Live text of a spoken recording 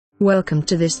Welcome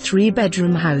to this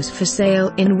 3-bedroom house for sale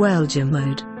in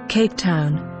Welgemoed, Cape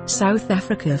Town, South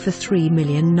Africa for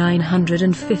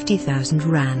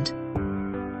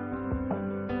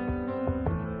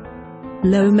R3,950,000.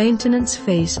 Low maintenance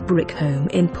face brick home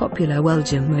in popular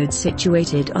Welgemoed,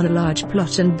 situated on a large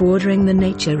plot and bordering the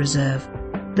nature reserve.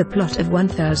 The plot of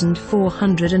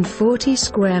 1,440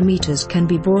 square meters can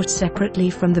be bought separately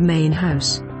from the main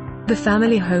house. The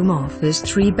family home offers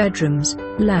 3 bedrooms,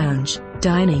 lounge,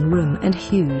 dining room and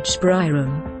huge braai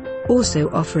room. Also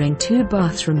offering 2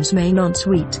 bathrooms, main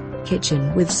ensuite,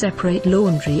 kitchen with separate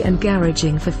laundry and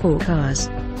garaging for 4 cars.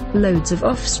 Loads of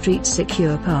off-street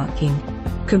secure parking.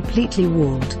 Completely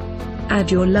walled. Add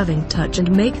your loving touch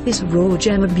and make this raw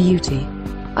gem a beauty.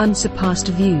 Unsurpassed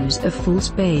views of False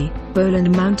Bay,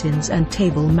 Boland Mountains and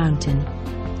Table Mountain.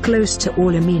 Close to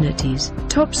all amenities,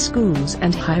 top schools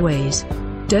and highways.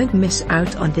 Don't miss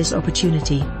out on this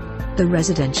opportunity. The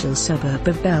residential suburb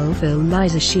of Bellville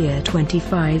lies a sheer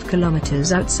 25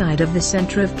 kilometers outside of the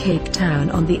center of Cape Town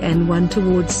on the N1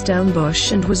 towards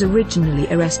Stellenbosch, and was originally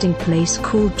a resting place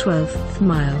called 12th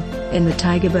Mile, in the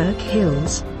Tygerberg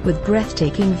Hills, with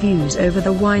breathtaking views over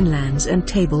the winelands and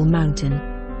Table Mountain.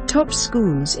 Top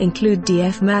schools include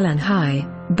DF Malan High,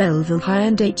 Bellville High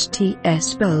and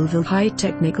HTS Bellville High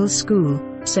Technical School,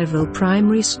 several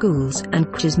primary schools and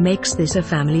crèches makes this a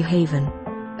family haven.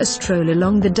 A stroll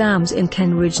along the dams in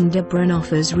Kenridge and Debron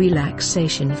offers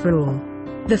relaxation for all.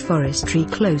 The forestry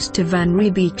close to Van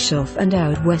Riebeekshof and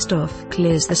out west off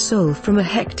clears the soul from a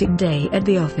hectic day at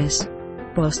the office.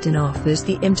 Boston offers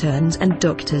the interns and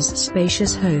doctors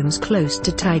spacious homes close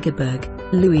to Tygerberg,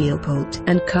 Louis-Leopold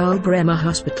and Karl Bremer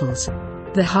hospitals.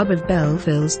 The hub of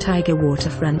Belleville's Tiger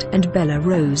waterfront and Bella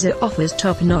Rosa offers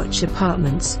top-notch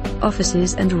apartments,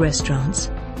 offices and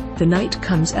restaurants. The night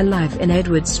comes alive in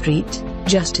Edward Street,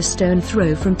 just a stone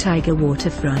throw from Tiger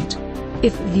waterfront.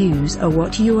 If views are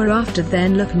what you are after,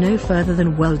 then look no further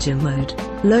than Welgemoed,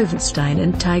 Lovenstein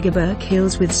and Tygerberg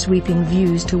Hills, with sweeping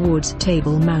views towards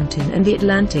Table Mountain and the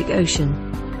Atlantic Ocean.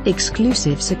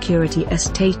 Exclusive security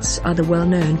estates are the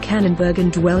well-known Cannonburg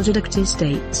and Welgeduct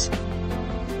estates.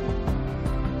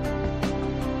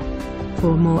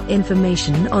 For more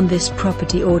information on this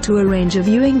property or to arrange a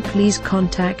viewing, please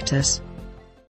contact us.